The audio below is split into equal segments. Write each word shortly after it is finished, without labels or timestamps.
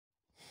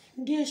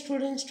Dear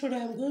students, today I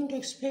am going to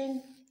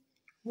explain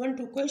one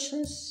two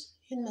questions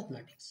in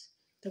mathematics.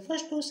 The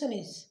first question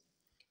is,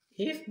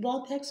 if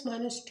both x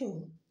minus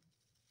 2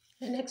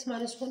 and x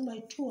minus 1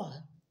 by 2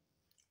 are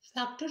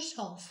factors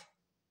of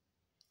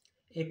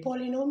a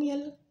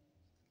polynomial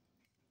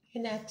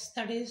in x,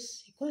 that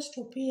is equals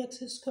to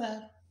px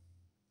square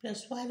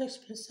plus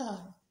 5x plus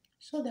r,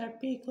 so that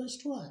p equals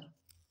to r.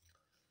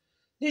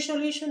 The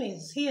solution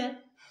is here.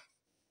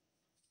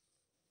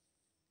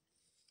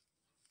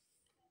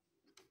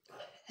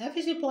 F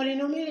is a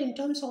polynomial in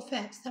terms of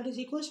x, that is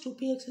equals to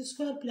px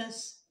square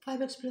plus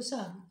 5x plus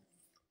r,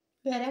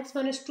 where x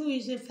minus 2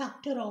 is a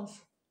factor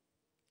of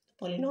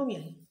the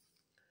polynomial.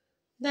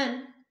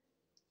 Then,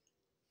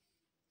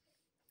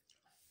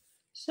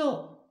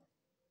 so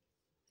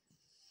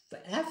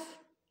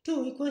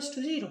f2 equals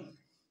to 0.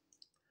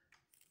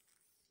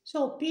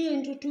 So p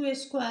into 2a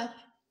square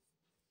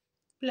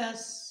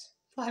plus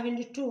 5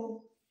 into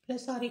 2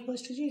 plus r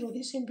equals to 0.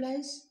 This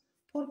implies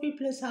 4p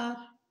plus r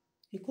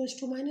equals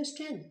to minus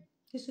 10.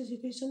 This is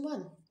equation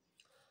 1.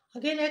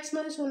 Again, x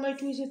minus 1 by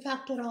 2 is a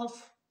factor of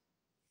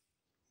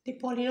the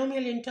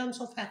polynomial in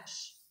terms of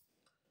x.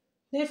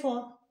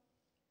 Therefore,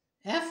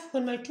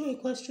 f1 by 2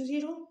 equals to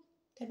 0.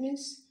 That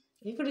means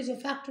if it is a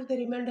factor, the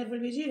remainder will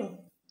be 0.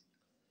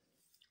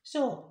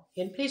 So,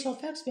 in place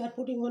of x, we are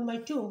putting 1 by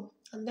 2,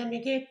 and then we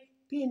get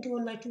p into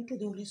 1 by 2 to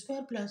the whole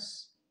square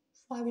plus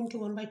 5 into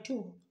 1 by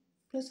 2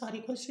 plus r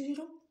equals to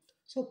 0.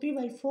 So, p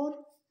by 4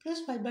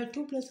 plus 5 by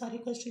 2 plus r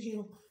equals to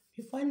 0.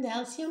 We find the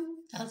LCM.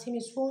 LCM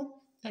is 4.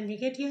 Then we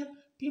get here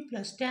p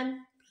plus 10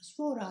 plus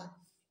 4r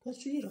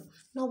equals to 0.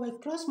 Now, by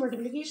cross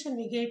multiplication,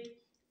 we get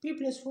p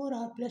plus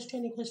 4r plus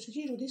 10 equals to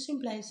 0. This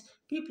implies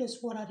p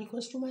plus 4r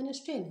equals to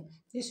minus 10.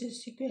 This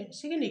is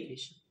second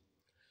equation.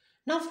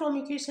 Now from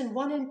equation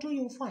 1 and 2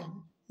 you find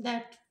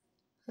that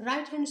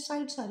right hand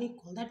sides are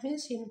equal. That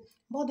means in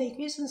both the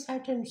equations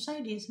right hand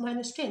side is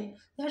minus 10.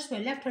 That's why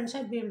left hand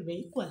side will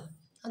be equal.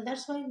 And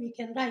that's why we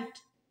can write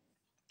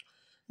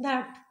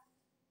that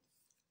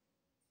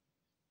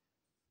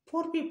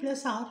 4p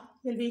plus r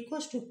will be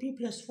equals to p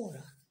plus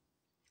 4r.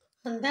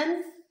 And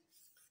then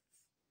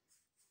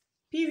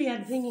p we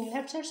are bringing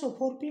left side, so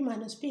 4p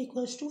minus p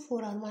equals to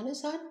 4r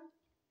minus r.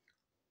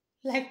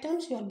 Like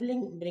terms you are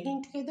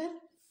bringing together,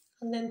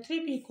 and then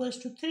 3p equals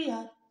to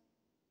 3r.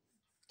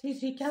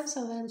 3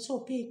 cancel, and so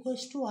p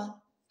equals to r,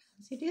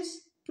 as it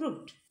is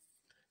proved.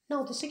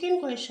 Now the second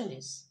question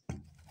is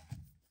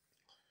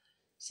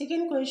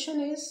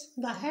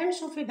the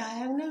ends of a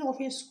diagonal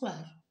of a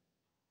square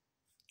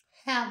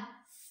have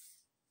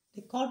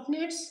the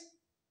coordinates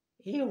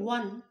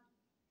a1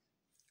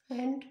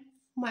 and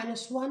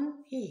minus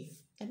 1a.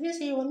 That means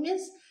a1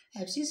 means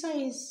abscissa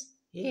is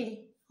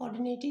a,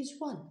 ordinate is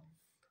 1.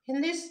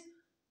 In this,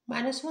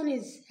 minus 1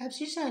 is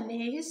abscissa and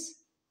a is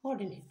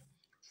ordinate.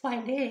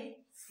 Find a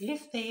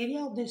if the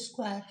area of the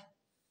square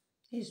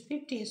is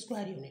 50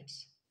 square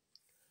units.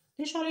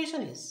 The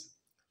solution is,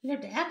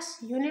 let x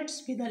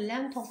units be the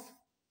length of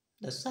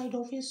the side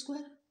of a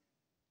square.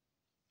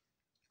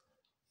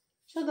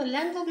 So the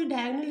length of the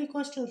diagonal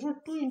equals to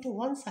root 2 into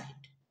one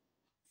side.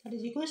 That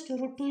is equals to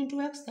root 2 into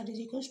x, that is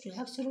equals to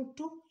x root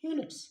 2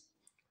 units.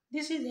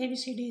 This is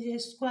ABCD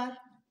is a square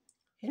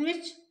in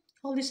which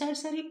all the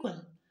sides are equal,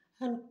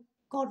 and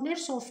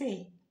coordinates of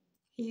A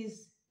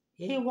is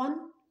A1,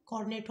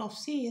 coordinate of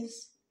C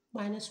is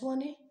minus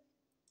 1A,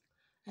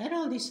 and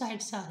all the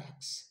sides are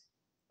x.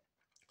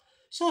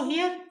 So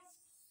here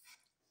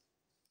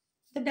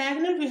the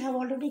diagonal we have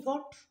already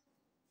got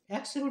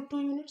x root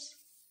 2 units,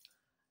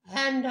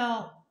 and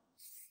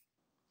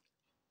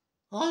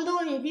although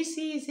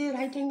ABC is a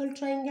right angle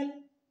triangle,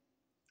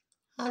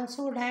 and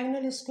so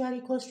diagonal square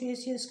equals to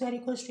AC square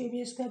equals to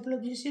AB square plus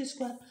BC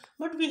square,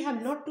 but we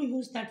have not to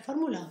use that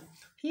formula.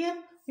 Here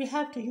we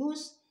have to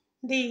use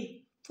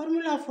the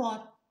formula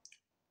for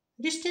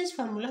distance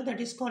formula, that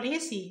is called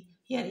AC.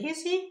 Here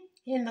AC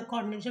in the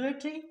coordinate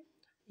geometry,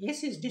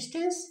 AC's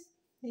distance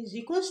is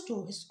equals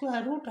to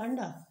square root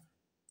under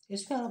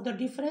square of the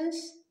difference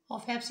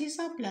of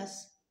abscissa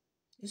plus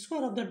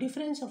square of the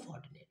difference of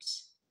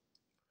ordinates.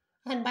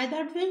 And by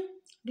that way,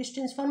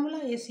 distance formula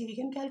AC we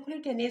can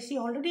calculate, and AC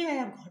already I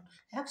have got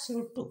x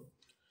root 2.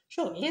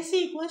 So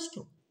AC equals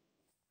to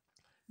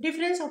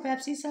difference of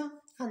abscissa,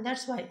 and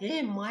that's why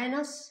A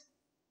minus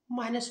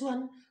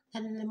 1,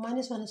 and the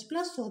minus 1 is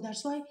plus, so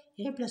that's why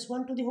A plus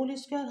 1 to the whole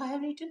square I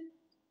have written.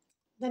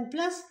 Then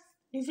plus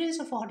difference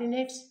of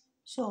ordinates,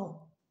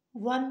 so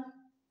 1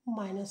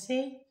 minus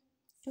A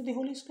to the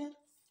whole square,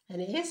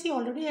 and AC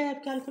already I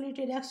have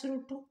calculated x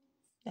root 2,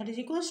 that is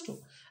equals to,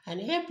 and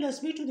a plus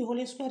b to the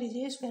whole square is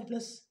a square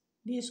plus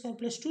b square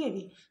plus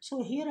 2ab.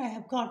 So here I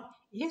have got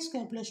a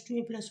square plus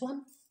 2a plus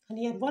 1, and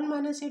here 1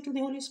 minus a to the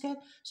whole square,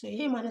 so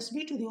a minus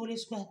b to the whole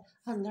square,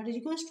 and that is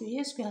equals to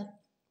a square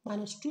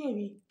minus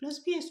 2ab plus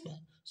b square.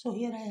 So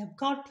here I have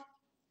got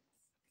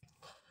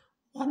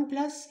 1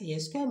 plus a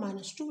square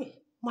minus 2a.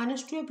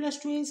 Minus 2a plus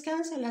 2a is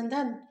cancelled, and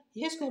then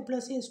a square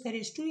plus a square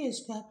is 2a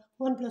square,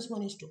 1 plus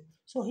 1 is 2.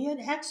 So here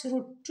x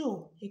root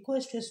 2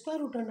 equals to square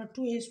root under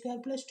 2a square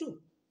plus 2.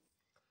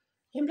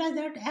 implies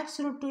that x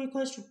root 2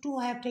 equals to 2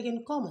 I have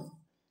taken common.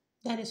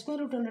 Then square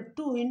root under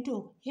 2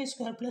 into a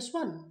square plus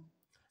 1.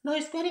 Now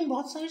squaring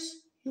both sides,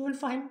 you will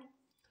find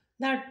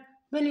that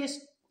when a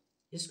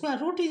square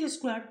root is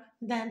squared,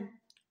 then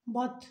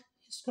both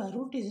square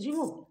root is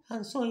removed.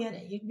 And so here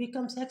it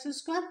becomes x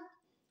square,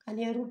 and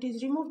here root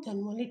is removed,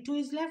 then only 2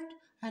 is left,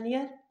 and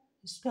here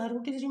square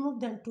root is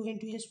removed, then 2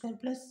 into a square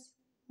plus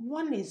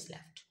 1 is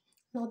left.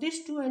 Now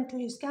this 2 and 2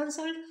 is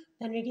cancelled,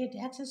 then we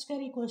get x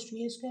square equals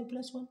to a square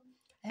plus 1.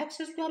 X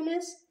square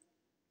means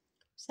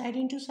side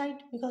into side,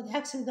 because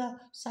x is the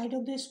side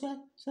of the square,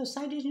 so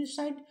side into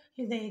side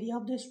is the area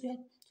of the square.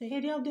 So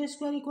area of the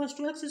square equals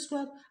to x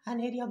square,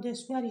 and area of the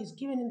square is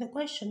given in the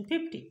question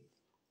 50.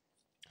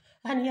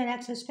 And here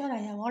x square I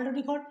have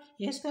already got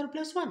a square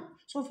plus 1.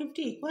 So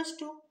 50 equals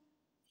to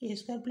a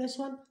square plus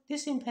 1.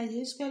 This implies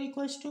a square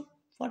equals to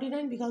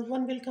 49, because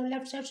 1 will come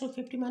left side, so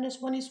 50 minus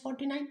 1 is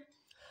 49.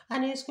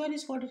 And a square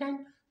is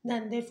 49.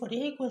 Then therefore a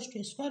equals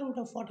to square root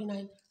of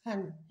 49,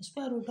 and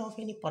square root of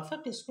any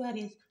perfect square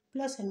is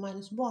plus and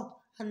minus both,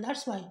 and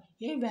that's why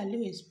a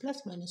value is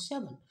plus minus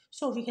 7.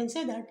 So we can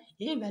say that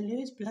a value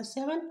is plus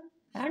 7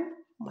 and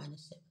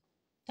minus 7.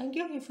 Thank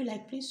you. If you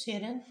like, please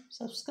share and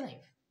subscribe.